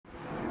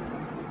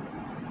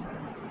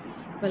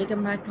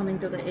Welcome back. Coming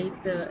to the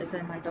eighth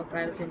assignment of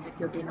privacy and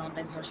security in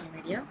online social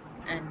media,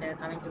 and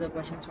coming to the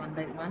questions one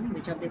by one.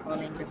 Which of the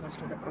following refers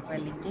to the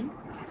profile linking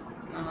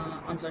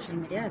on social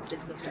media, as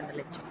discussed in the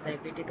lectures? The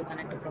ability to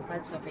connect the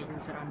profiles of a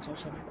user on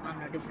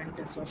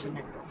different social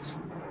networks.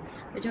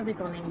 Which of the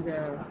following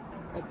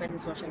open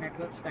social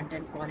networks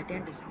contain quality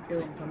and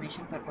descriptive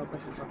information for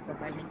purposes of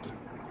profile linking?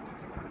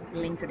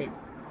 LinkedIn.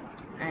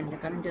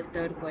 And coming to the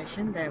third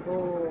question, the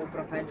above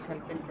profiles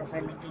help in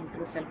profile linking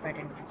through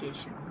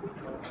self-identification.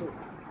 True.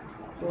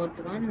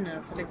 Fourth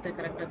one, select the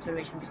correct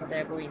observations for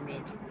the above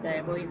image.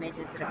 The above image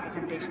is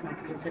representation of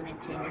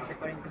username changes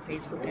according to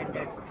Facebook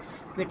and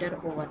Twitter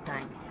over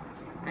time.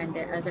 And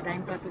as the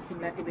time passes,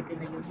 similarity between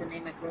the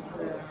username across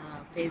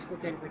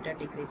Facebook and Twitter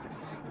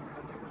decreases.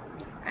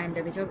 And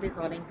which of the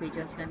following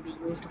features can be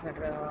used for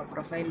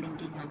profile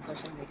linking on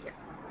social media?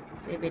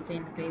 Say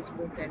between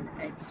Facebook and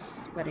X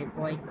for a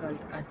boy called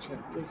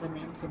Arjun.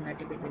 Username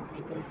similarity between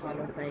people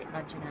followed by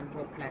Arjun on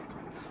both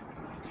platforms.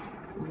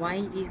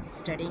 Why is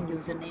studying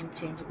username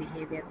change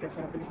behavior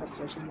preferable for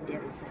social media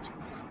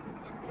researchers?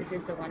 This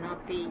is the one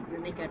of the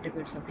unique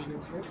attributes of the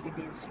user.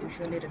 It is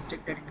usually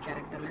restricted in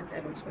character length,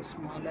 allows for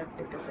smaller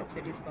datasets.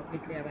 It is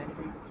publicly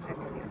available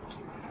everywhere.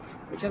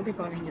 Which of the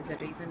following is the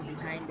reason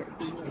behind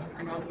being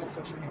anonymous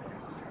social network?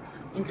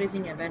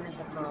 Increasing awareness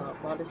of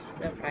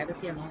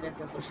privacy among the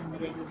social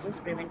media users,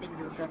 preventing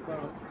use of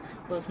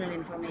personal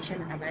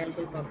information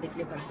available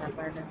publicly for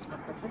surveillance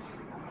purposes,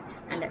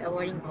 and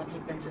avoiding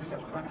consequences of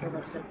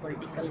controversial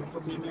political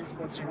opinions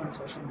posted on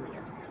social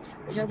media.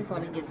 Which of the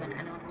following is an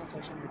anonymous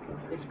social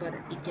network?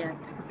 Whisper,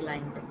 ICAP,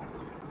 Blind.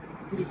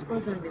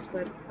 Whispers on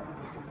Whisper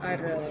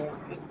are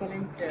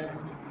equivalent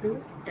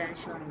to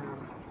dash on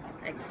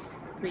X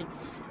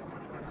tweets.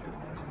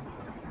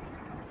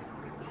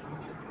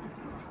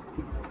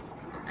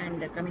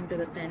 And coming to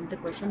the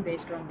 10th question,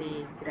 based on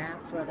the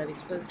graph, the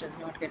whispers does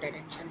not get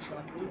attention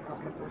shortly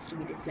after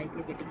posting. It is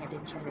likely getting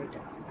attention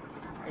later.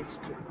 It's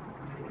true.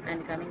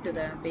 And coming to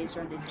the based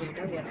on this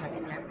data, we are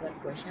having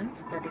 12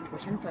 questions. 13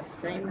 question. For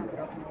same number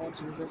of nodes,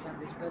 users on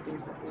Whisper,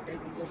 Facebook, Twitter,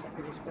 users of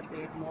the Whisper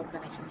create more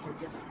connections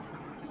edges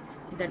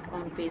that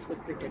on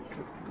Facebook, Twitter.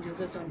 True.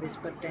 Users on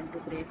Whisper tend to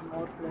create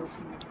more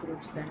close-knit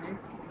groups than on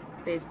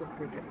Facebook,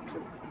 Twitter.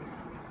 True.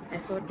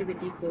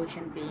 Assortivity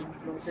quotient being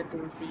closer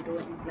to 0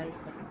 implies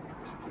the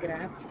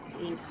graph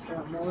is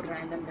more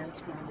random than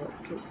smaller.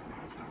 True.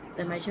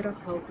 The measure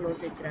of how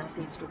close a graph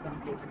is to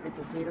complete, with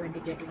the 0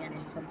 indicating an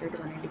incomplete,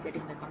 1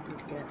 indicating the complete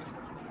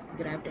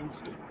graph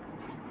density.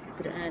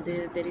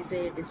 There is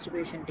a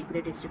distribution,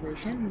 degree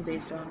distribution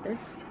based on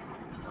this.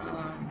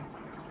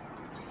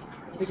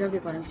 Which of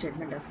the following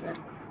statements are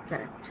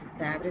correct?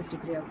 The average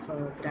degree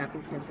of graph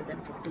is lesser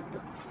than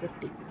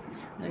 50.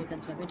 Now you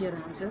can submit your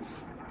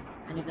answers,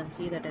 and you can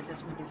see that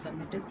assessment is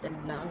submitted. Then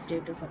last day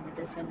to submit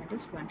the assignment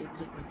is 23/24.